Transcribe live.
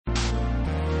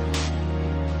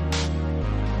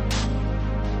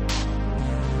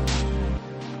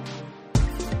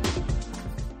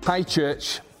Hi,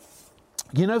 church.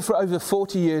 You know, for over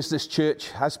 40 years, this church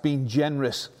has been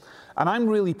generous, and I'm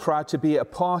really proud to be a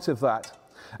part of that.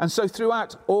 And so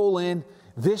throughout All In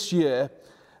this year,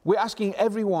 we're asking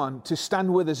everyone to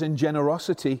stand with us in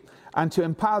generosity and to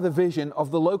empower the vision of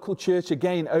the local church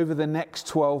again over the next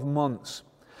 12 months.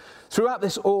 Throughout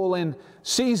this All In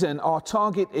season, our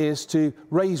target is to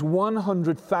raise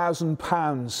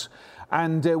 £100,000,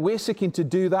 and we're seeking to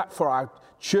do that for our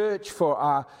church, for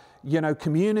our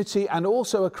community, and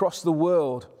also across the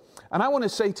world. And I want to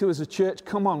say to us as a church,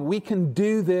 come on, we can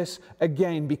do this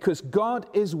again because God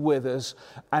is with us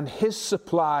and His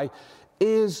supply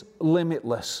is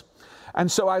limitless.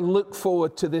 And so I look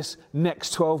forward to this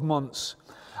next 12 months.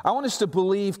 I want us to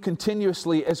believe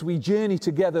continuously as we journey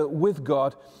together with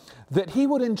God that He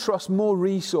would entrust more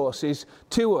resources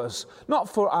to us, not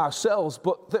for ourselves,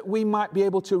 but that we might be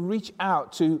able to reach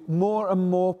out to more and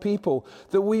more people,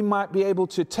 that we might be able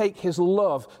to take His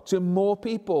love to more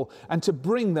people and to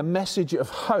bring the message of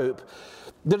hope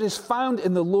that is found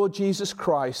in the Lord Jesus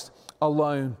Christ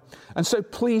alone. And so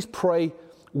please pray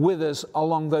with us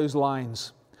along those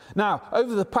lines. Now,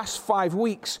 over the past 5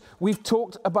 weeks, we've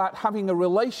talked about having a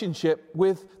relationship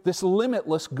with this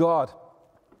limitless God.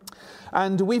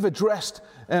 And we've addressed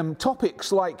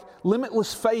topics like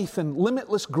limitless faith and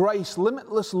limitless grace,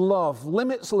 limitless love,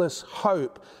 limitless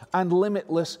hope, and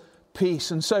limitless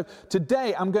peace. And so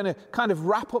today I'm going to kind of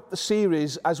wrap up the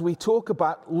series as we talk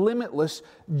about limitless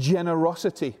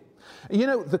generosity. You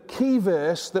know, the key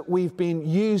verse that we've been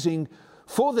using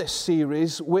for this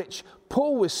series, which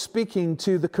Paul was speaking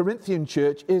to the Corinthian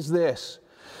church, is this: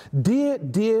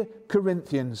 Dear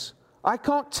Corinthians, I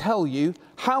can't tell you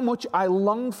how much I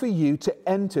long for you to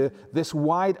enter this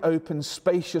wide open,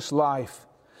 spacious life.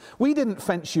 We didn't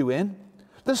fence you in.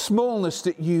 The smallness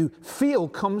that you feel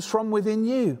comes from within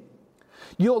you.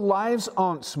 Your lives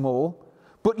aren't small,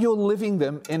 but you're living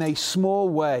them in a small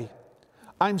way.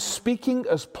 I'm speaking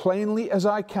as plainly as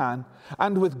I can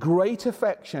and with great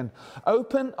affection.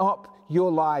 Open up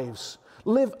your lives.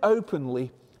 Live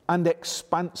openly and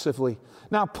expansively.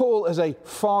 Now, Paul, as a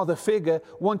father figure,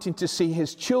 wanting to see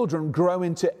his children grow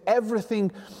into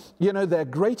everything, their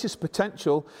greatest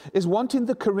potential, is wanting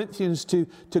the Corinthians to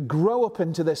grow up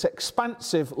into this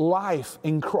expansive life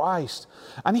in Christ.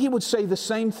 And he would say the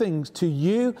same things to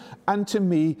you and to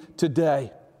me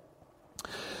today.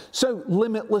 So,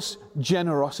 limitless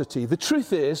generosity. The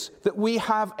truth is that we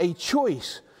have a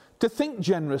choice to think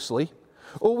generously,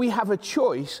 or we have a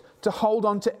choice to hold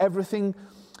on to everything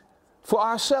for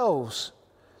ourselves,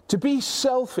 to be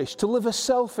selfish, to live a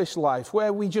selfish life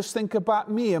where we just think about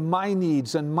me and my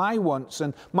needs and my wants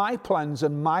and my plans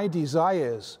and my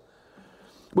desires,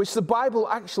 which the Bible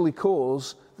actually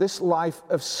calls this life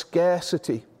of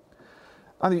scarcity.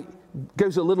 And it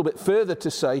goes a little bit further to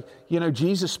say,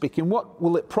 Jesus speaking, what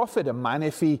will it profit a man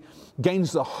if he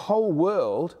gains the whole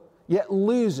world yet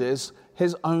loses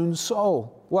his own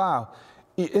soul? Wow.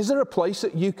 Is there a place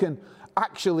that you can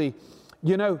actually,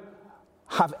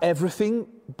 have everything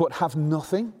but have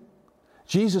nothing?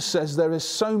 Jesus says there is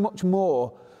so much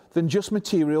more than just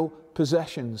material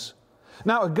possessions.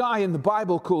 Now, a guy in the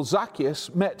Bible called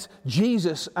Zacchaeus met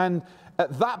Jesus, and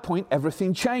at that point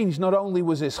everything changed. Not only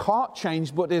was his heart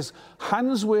changed, but his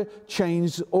hands were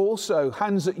changed also.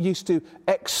 Hands that used to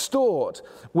extort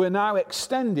were now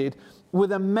extended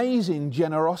with amazing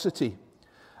generosity.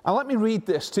 And let me read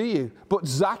this to you. But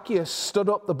Zacchaeus stood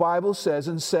up, the Bible says,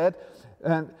 and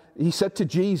he said to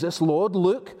Jesus, Lord,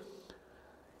 look,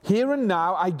 here and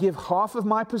now I give half of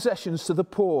my possessions to the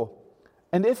poor.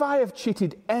 And if I have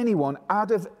cheated anyone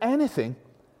out of anything,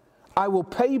 I will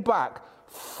pay back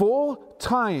 4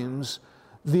 times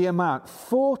the amount.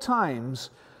 4 times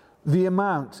the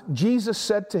amount. Jesus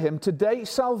said to him, today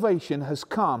salvation has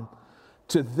come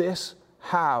to this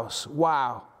house.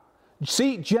 Wow.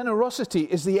 See, generosity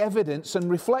is the evidence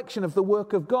and reflection of the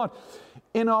work of God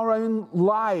in our own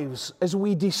lives as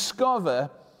we discover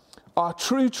our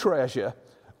true treasure,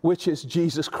 which is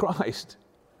Jesus Christ.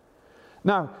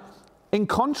 Now, in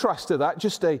contrast to that,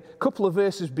 just a couple of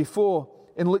verses before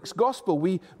in Luke's Gospel,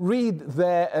 we read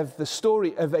there of the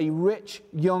story of a rich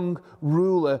young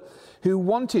ruler who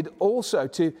wanted also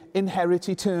to inherit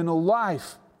eternal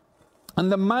life.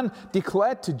 And the man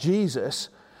declared to Jesus,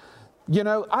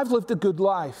 I've lived a good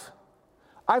life.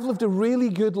 I've lived a really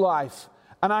good life.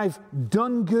 And I've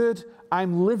done good,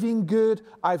 I'm living good,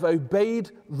 I've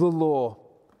obeyed the law.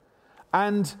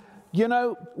 And,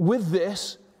 with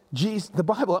this, the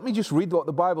Bible, let me just read what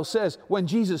the Bible says. When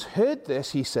Jesus heard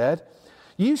this, he said,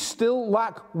 you still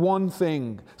lack one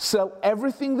thing. Sell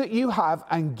everything that you have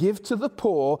and give to the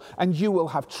poor, and you will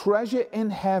have treasure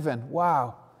in heaven.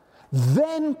 Wow.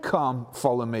 Then come,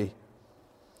 follow me.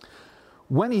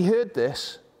 When he heard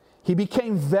this, he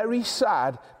became very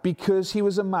sad because he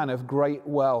was a man of great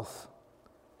wealth.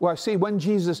 Well, see, when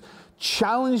Jesus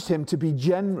challenged him to be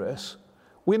generous,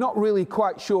 we're not really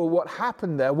quite sure what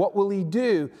happened there. What will he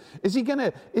do? Is he going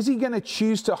to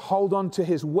choose to hold on to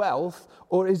his wealth,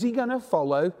 or is he going to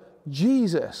follow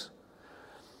Jesus?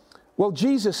 Well,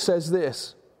 Jesus says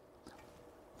this.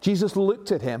 Jesus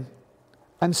looked at him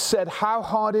and said, how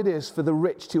hard it is for the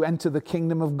rich to enter the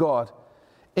kingdom of God.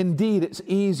 Indeed, it's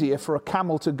easier for a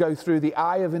camel to go through the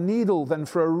eye of a needle than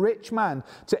for a rich man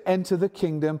to enter the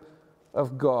kingdom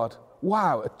of God.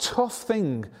 Wow, a tough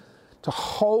thing to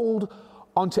hold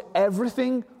onto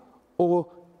everything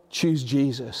or choose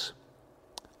Jesus.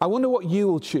 I wonder what you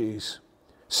will choose.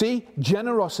 See,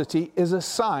 generosity is a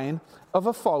sign of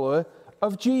a follower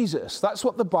of Jesus. That's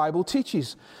what the Bible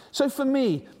teaches. So for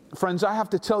me, friends, I have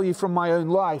to tell you from my own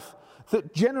life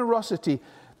that generosity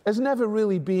has never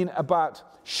really been about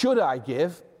should I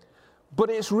give,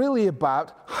 but it's really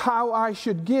about how I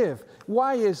should give.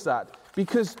 Why is that?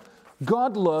 Because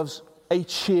God loves a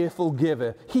cheerful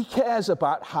giver. He cares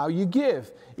about how you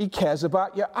give. He cares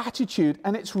about your attitude,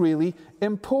 and it's really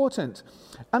important.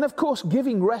 And of course,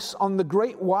 giving rests on the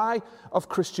great why of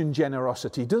Christian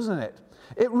generosity, doesn't it?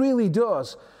 It really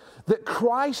does. That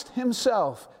Christ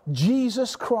himself,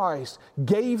 Jesus Christ,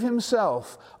 gave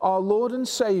himself, our Lord and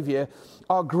Savior,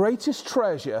 our greatest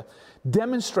treasure,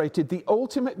 demonstrated the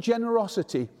ultimate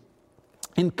generosity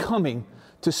in coming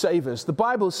to save us. The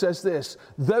Bible says this,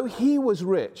 though he was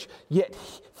rich, yet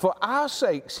for our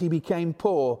sakes he became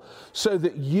poor, so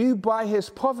that you by his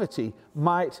poverty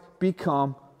might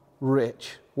become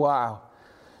rich. Wow.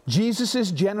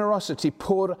 Jesus' generosity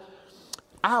poured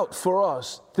out for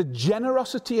us, the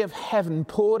generosity of heaven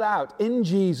poured out in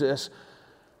Jesus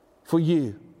for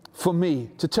you, for me,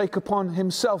 to take upon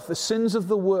himself the sins of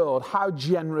the world. How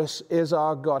generous is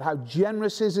our God. How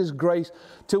generous is his grace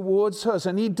towards us.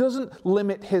 And he doesn't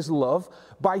limit his love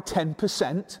by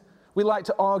 10%. We like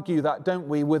to argue that, don't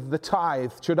we, with the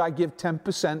tithe. Should I give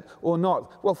 10% or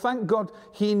not? Well, thank God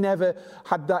he never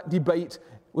had that debate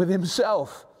with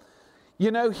himself. You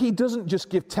know, he doesn't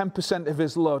just give 10% of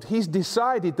his love. He's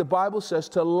decided, the Bible says,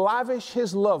 to lavish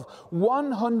his love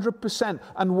 100%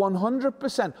 and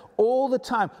 100% all the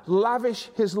time. Lavish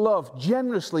his love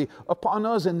generously upon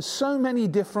us in so many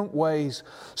different ways.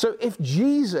 So if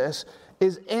Jesus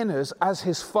is in us as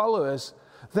his followers,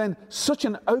 then such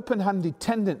an open-handed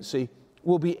tendency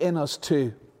will be in us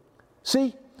too.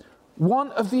 See, one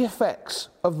of the effects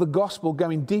of the gospel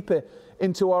going deeper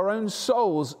into our own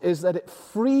souls is that it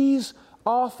frees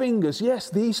our fingers,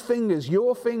 yes, these fingers,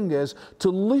 your fingers,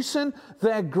 to loosen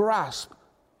their grasp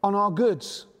on our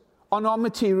goods, on our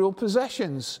material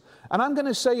possessions. And I'm going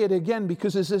to say it again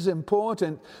because this is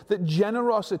important, that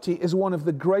generosity is one of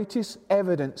the greatest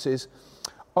evidences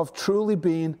of truly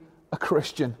being a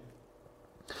Christian.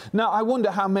 Now, I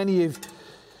wonder how many of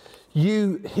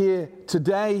you here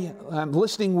today,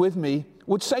 listening with me,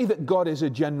 would say that God is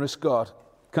a generous God.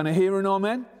 Can I hear an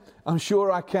amen? I'm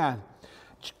sure I can.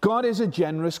 God is a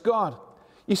generous God.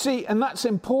 You see, and that's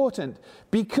important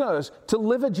because to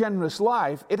live a generous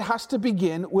life, it has to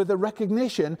begin with a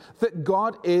recognition that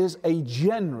God is a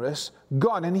generous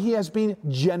God, and he has been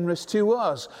generous to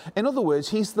us. In other words,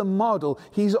 he's the model,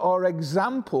 he's our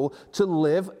example to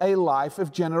live a life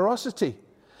of generosity.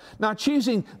 Now,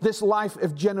 choosing this life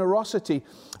of generosity,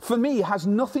 for me, has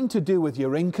nothing to do with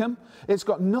your income. It's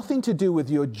got nothing to do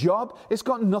with your job. It's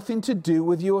got nothing to do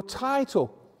with your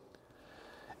title.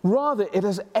 Rather, it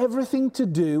has everything to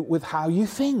do with how you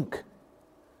think.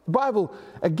 The Bible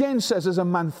again says, as a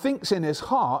man thinks in his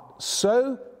heart,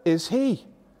 so is he.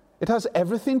 It has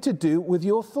everything to do with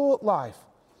your thought life.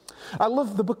 I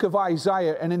love the book of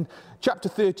Isaiah, and in chapter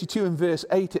 32 and verse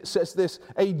 8 it says this,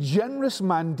 a generous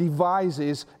man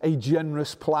devises a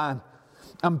generous plan,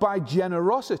 and by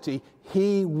generosity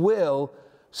he will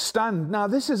stand. Now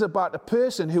this is about a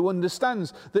person who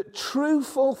understands that true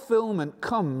fulfillment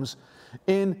comes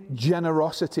in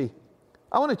generosity.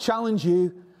 I want to challenge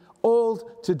you all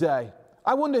today.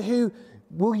 I wonder, who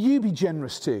will you be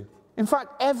generous to? In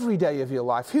fact, every day of your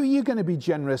life, who are you going to be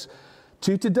generous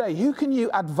to today? Who can you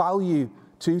add value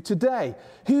to today?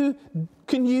 Who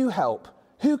can you help?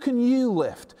 Who can you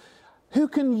lift? Who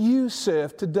can you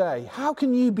serve today? How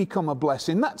can you become a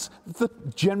blessing? That's the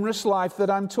generous life that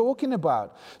I'm talking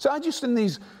about. So I just, in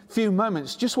these few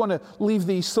moments, just want to leave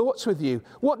these thoughts with you.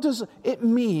 What does it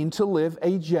mean to live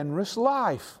a generous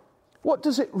life? What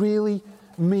does it really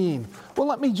mean? Well,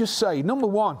 let me just say, number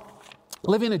one,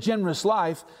 living a generous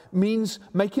life means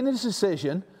making a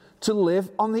decision to live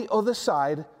on the other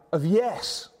side of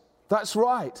yes. That's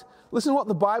right. Listen to what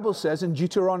the Bible says in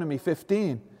Deuteronomy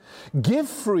 15. Give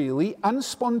freely and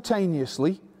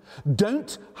spontaneously.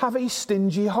 Don't have a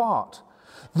stingy heart.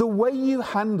 The way you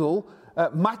handle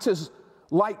matters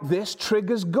like this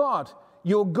triggers God,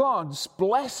 your God's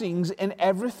blessings in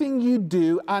everything you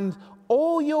do and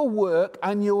all your work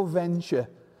and your venture.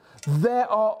 There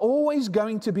are always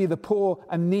going to be the poor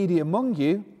and needy among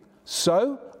you.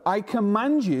 So I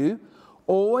command you,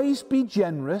 always be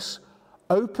generous,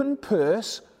 open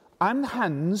purse and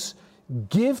hands,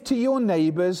 give to your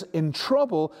neighbors in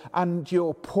trouble and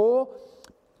your poor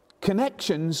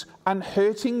connections and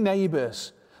hurting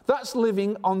neighbors. That's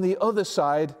living on the other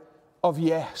side of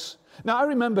yes. Now, I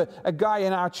remember a guy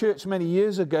in our church many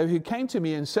years ago who came to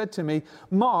me and said to me,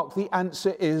 Mark, the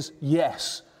answer is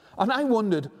yes. And I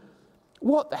wondered,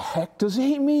 what the heck does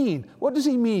he mean? What does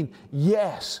he mean,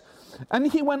 yes?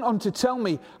 And he went on to tell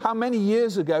me how many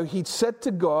years ago he'd said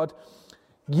to God,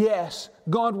 yes,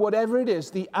 God, whatever it is,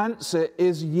 the answer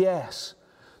is yes.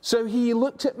 So he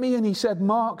looked at me and he said,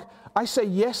 Mark, I say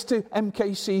yes to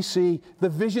MKCC, the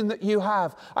vision that you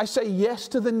have. I say yes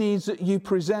to the needs that you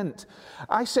present.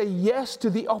 I say yes to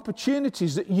the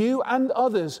opportunities that you and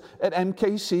others at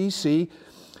MKCC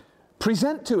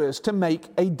present to us to make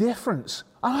a difference.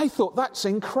 And I thought that's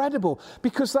incredible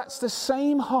because that's the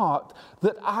same heart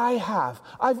that I have.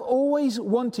 I've always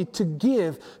wanted to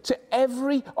give to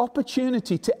every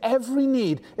opportunity, to every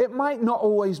need. It might not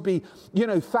always be,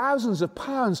 thousands of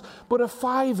pounds, but a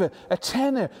fiver, a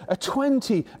tenner, a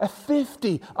 20, a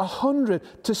 50,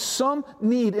 100 to some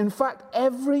need. In fact,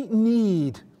 every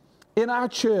need in our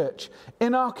church,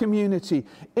 in our community,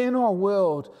 in our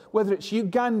world, whether it's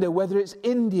Uganda, whether it's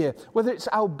India, whether it's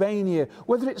Albania,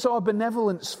 whether it's our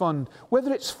benevolence fund,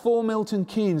 whether it's for Milton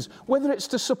Keynes, whether it's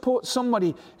to support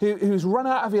somebody who's run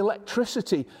out of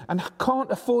electricity and can't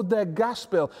afford their gas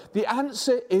bill, the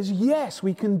answer is yes,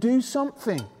 we can do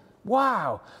something.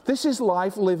 Wow, this is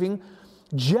life living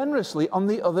generously on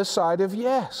the other side of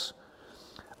yes.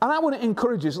 And I want to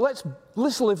encourage us,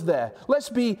 let's live there. Let's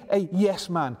be a yes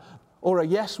man or a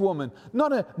yes woman,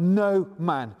 not a no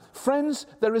man. Friends,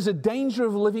 there is a danger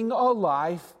of living our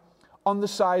life on the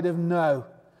side of no.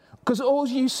 Because all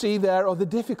you see there are the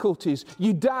difficulties.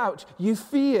 You doubt, you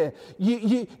fear,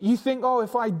 you think, oh,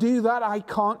 if I do that, I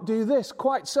can't do this.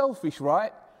 Quite selfish,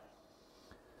 right?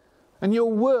 And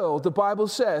your world, the Bible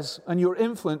says, and your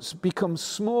influence becomes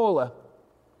smaller.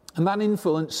 And that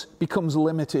influence becomes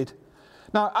limited.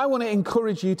 Now, I want to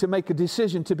encourage you to make a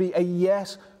decision to be a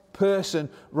yes person,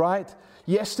 right?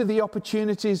 Yes to the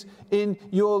opportunities in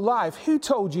your life. Who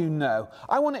told you no?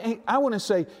 I want to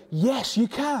say, yes, you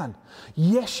can.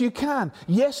 Yes, you can.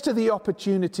 Yes to the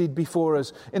opportunity before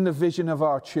us in the vision of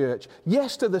our church.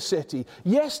 Yes to the city.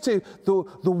 Yes to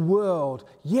the world.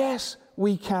 Yes,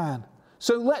 we can.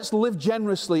 So let's live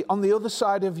generously on the other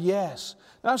side of yes.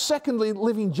 Now, secondly,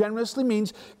 living generously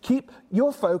means keep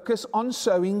your focus on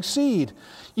sowing seed.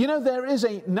 There is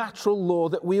a natural law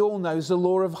that we all know is the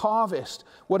law of harvest.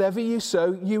 Whatever you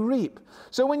sow, you reap.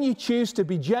 So when you choose to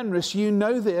be generous, you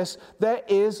know this, there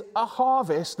is a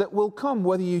harvest that will come.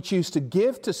 Whether you choose to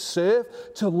give, to serve,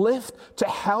 to lift, to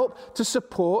help, to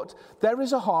support, there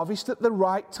is a harvest at the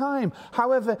right time.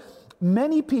 However,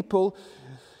 many people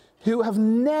who have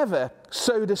never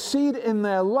sowed a seed in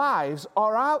their lives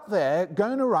are out there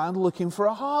going around looking for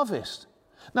a harvest.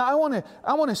 Now, I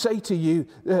want to say to you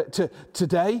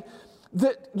today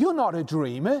that you're not a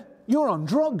dreamer. You're on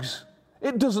drugs.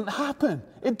 It doesn't happen.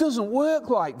 It doesn't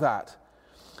work like that.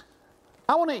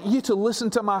 I want you to listen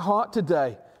to my heart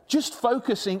today. Just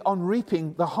focusing on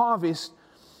reaping the harvest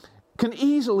can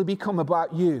easily become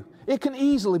about you. It can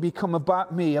easily become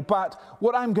about me, about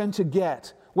what I'm going to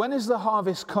get. When is the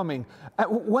harvest coming?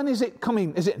 When is it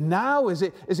coming? Is it now? Is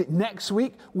it next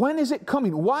week? When is it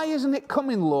coming? Why isn't it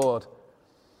coming, Lord?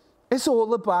 It's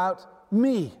all about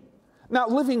me. Now,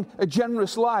 living a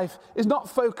generous life is not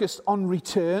focused on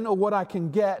return or what I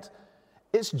can get.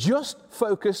 It's just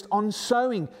focused on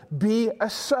sowing. Be a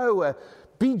sower.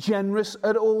 Be generous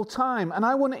at all time. And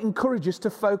I want to encourage us to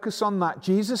focus on that.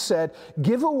 Jesus said,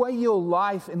 give away your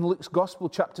life in Luke's Gospel,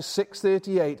 chapter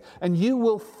 6:38, and you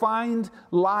will find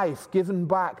life given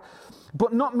back.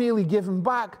 But not merely given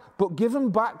back, but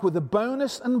given back with a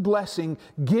bonus and blessing.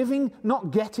 Giving, not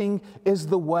getting, is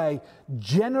the way.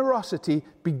 Generosity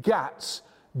begats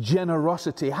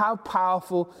generosity. How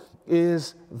powerful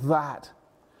is that?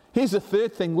 Here's the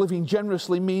third thing. Living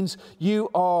generously means you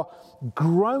are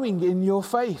growing in your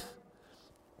faith.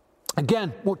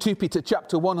 Again, 2 Peter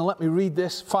chapter 1, and let me read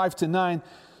this, 5-9.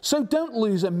 So don't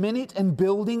lose a minute in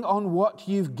building on what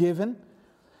you've given,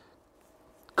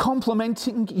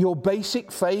 complementing your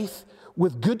basic faith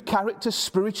with good character,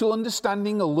 spiritual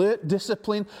understanding, alert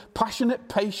discipline, passionate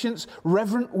patience,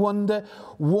 reverent wonder,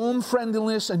 warm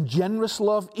friendliness, and generous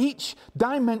love, each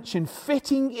dimension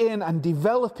fitting in and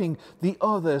developing the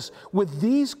others. With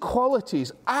these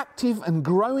qualities active and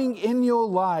growing in your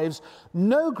lives,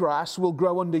 no grass will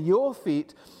grow under your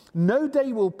feet. No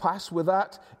day will pass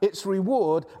without its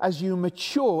reward as you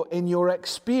mature in your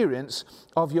experience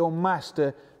of your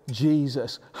Master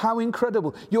Jesus. How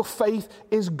incredible. Your faith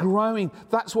is growing.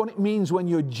 That's what it means when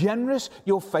you're generous.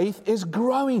 Your faith is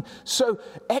growing. So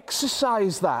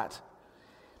exercise that.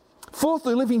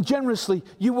 Fourthly, living generously,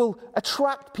 you will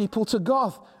attract people to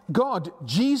God.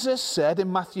 Jesus said in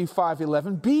Matthew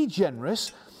 5:11, be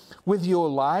generous with your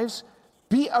lives.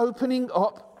 Be opening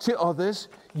up to others.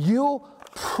 You'll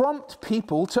prompt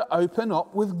people to open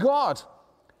up with God,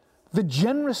 the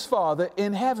generous Father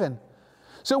in heaven.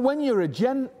 So when you're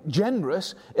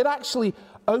generous, it actually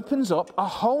opens up a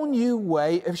whole new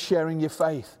way of sharing your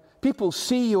faith. People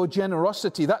see your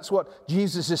generosity. That's what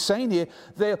Jesus is saying here.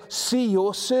 They'll see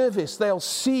your service. They'll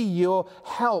see your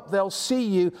help. They'll see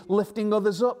you lifting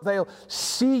others up. They'll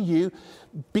see you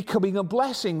becoming a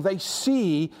blessing. They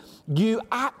see you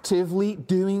actively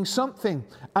doing something.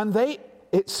 And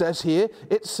it says here,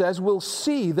 we'll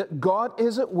see that God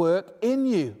is at work in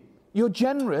you. You're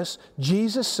generous.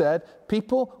 Jesus said,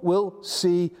 people will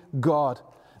see God.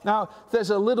 Now, there's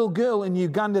a little girl in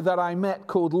Uganda that I met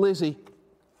called Lizzie,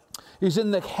 who's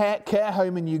in the care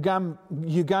home in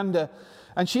Uganda,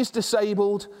 and she's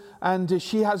disabled, and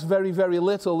she has very, very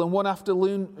little. And one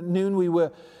afternoon we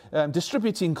were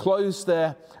distributing clothes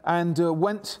there, and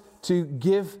went to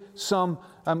give some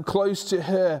clothes to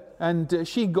her, and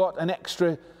she got an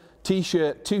extra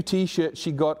t-shirt, 2 t-shirts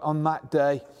she got on that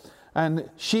day. And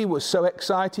she was so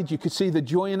excited. You could see the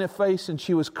joy in her face, and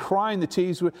she was crying. The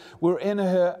tears were in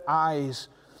her eyes.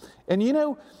 And you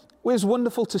know, it was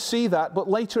wonderful to see that. But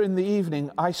later in the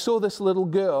evening, I saw this little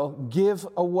girl give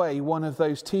away one of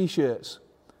those t-shirts.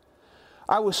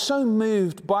 I was so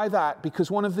moved by that because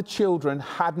one of the children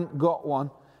hadn't got one,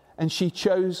 and she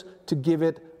chose to give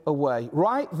it away.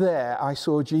 Right there, I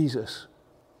saw Jesus.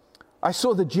 I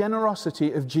saw the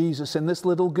generosity of Jesus in this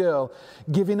little girl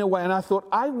giving away. And I thought,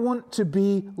 I want to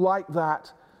be like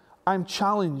that. I'm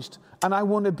challenged, and I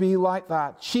want to be like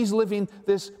that. She's living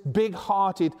this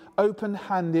big-hearted,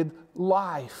 open-handed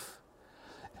life.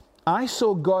 I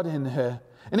saw God in her.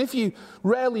 And if you're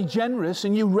rarely generous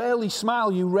and you rarely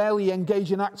smile, you rarely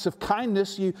engage in acts of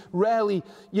kindness, you rarely,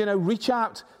 reach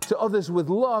out to others with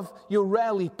love, you're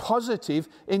rarely positive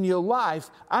in your life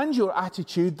and your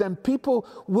attitude, then people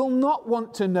will not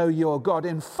want to know your God.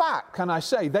 In fact, can I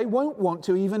say, they won't want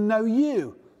to even know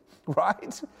you,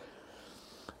 right?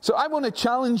 So I want to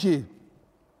challenge you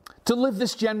to live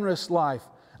this generous life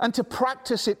and to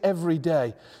practice it every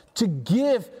day, to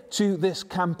give to this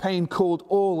campaign called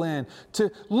All In, to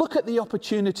look at the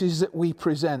opportunities that we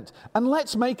present, and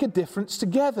let's make a difference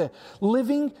together.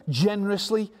 Living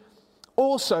generously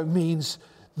also means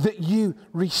that you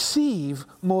receive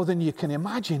more than you can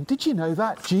imagine. Did you know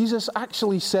that? Jesus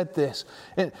actually said this,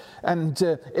 and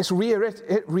it's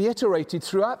reiterated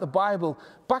throughout the Bible.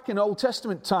 Back in Old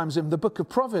Testament times, in the book of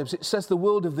Proverbs, it says the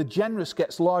world of the generous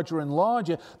gets larger and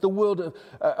larger. The world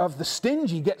of the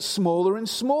stingy gets smaller and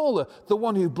smaller. The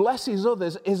one who blesses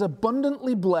others is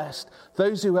abundantly blessed.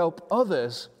 Those who help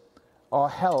others are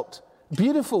helped.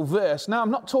 Beautiful verse. Now,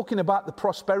 I'm not talking about the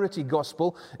prosperity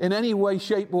gospel in any way,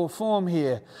 shape, or form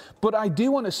here. But I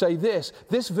do want to say this.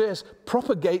 This verse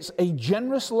propagates a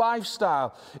generous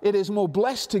lifestyle. It is more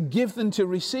blessed to give than to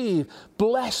receive.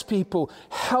 Bless people.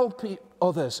 Help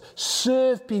others.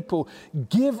 Serve people.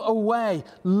 Give away.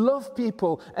 Love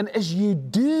people. And as you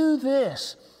do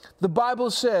this, the Bible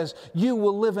says you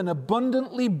will live an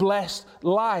abundantly blessed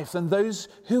life, and those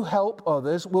who help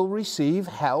others will receive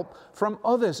help from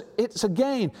others. It's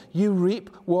again, you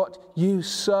reap what you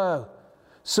sow.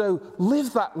 So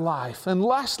live that life. And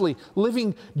lastly,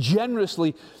 living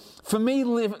generously, for me,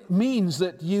 means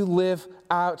that you live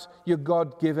out your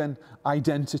God-given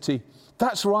identity.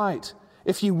 That's right.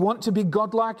 If you want to be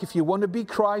godlike, if you want to be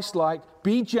Christ-like,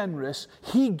 be generous.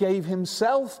 He gave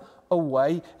himself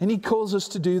away, and he calls us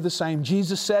to do the same.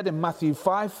 Jesus said in Matthew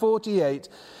 5:48,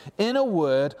 in a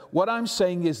word, what I'm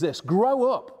saying is this: grow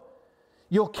up.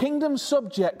 You're kingdom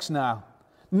subjects now.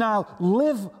 Now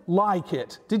live like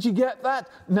it. Did you get that?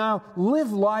 Now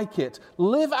live like it.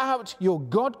 Live out your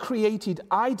God-created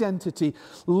identity.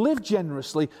 Live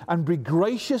generously and be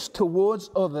gracious towards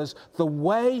others the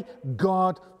way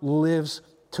God lives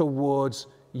towards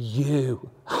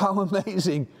you. How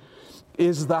amazing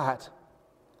is that?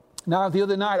 Now, the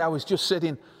other night I was just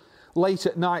sitting late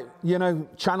at night,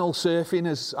 channel surfing,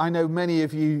 as I know many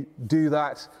of you do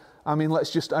that. I mean,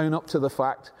 let's just own up to the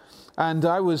fact. And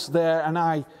I was there and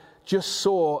I just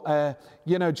saw, I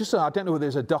don't know whether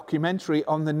there's a documentary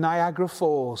on the Niagara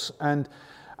Falls. And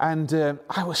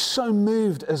I was so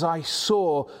moved as I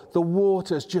saw the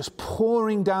waters just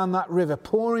pouring down that river,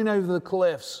 pouring over the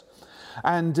cliffs,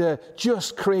 and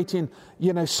just creating,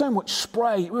 so much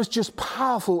spray. It was just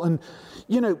powerful, and,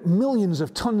 millions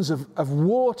of tons of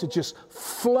water just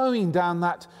flowing down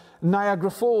that Niagara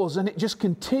Falls, and it just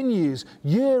continues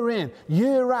year in,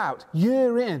 year out,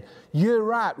 year in,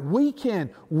 year out, week in,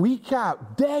 week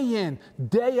out, day in,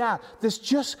 day out. This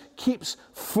just keeps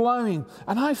flowing.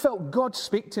 And I felt God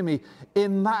speak to me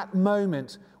in that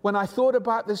moment when I thought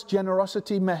about this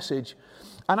generosity message.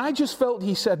 And I just felt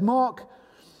He said, Mark,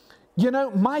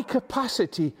 my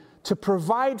capacity to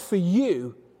provide for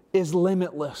you is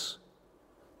limitless.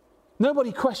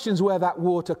 Nobody questions where that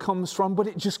water comes from, but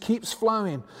it just keeps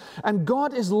flowing. And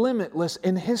God is limitless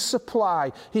in His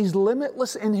supply. He's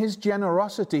limitless in His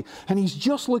generosity. And He's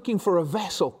just looking for a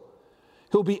vessel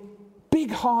who'll be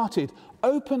big-hearted,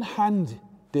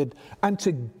 open-handed, and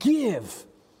to give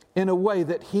in a way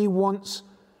that He wants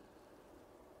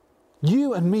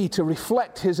you and me to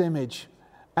reflect His image.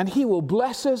 And He will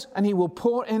bless us, and He will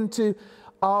pour into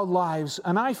our lives.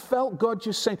 And I felt God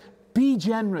just saying, be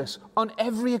generous on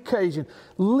every occasion.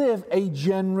 Live a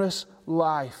generous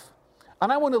life.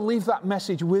 And I want to leave that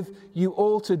message with you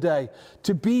all today,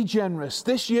 to be generous.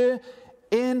 This year,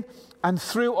 in and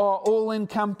through our All-In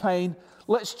campaign,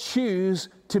 let's choose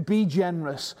to be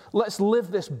generous. Let's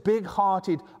live this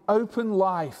big-hearted, open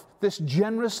life, this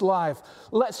generous life.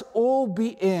 Let's all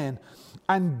be in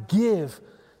and give.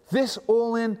 This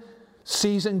All-In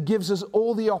season gives us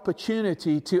all the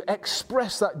opportunity to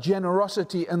express that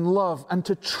generosity and love and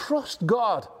to trust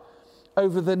God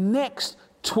over the next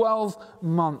 12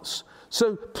 months.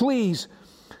 So please,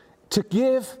 to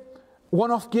give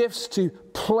one-off gifts, to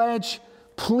pledge,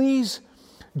 please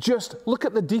just look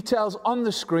at the details on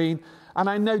the screen. And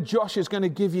I know Josh is going to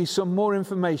give you some more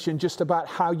information just about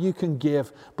how you can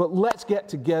give. But let's get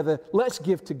together, let's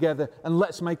give together, and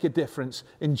let's make a difference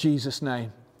in Jesus'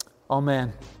 name.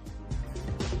 Amen.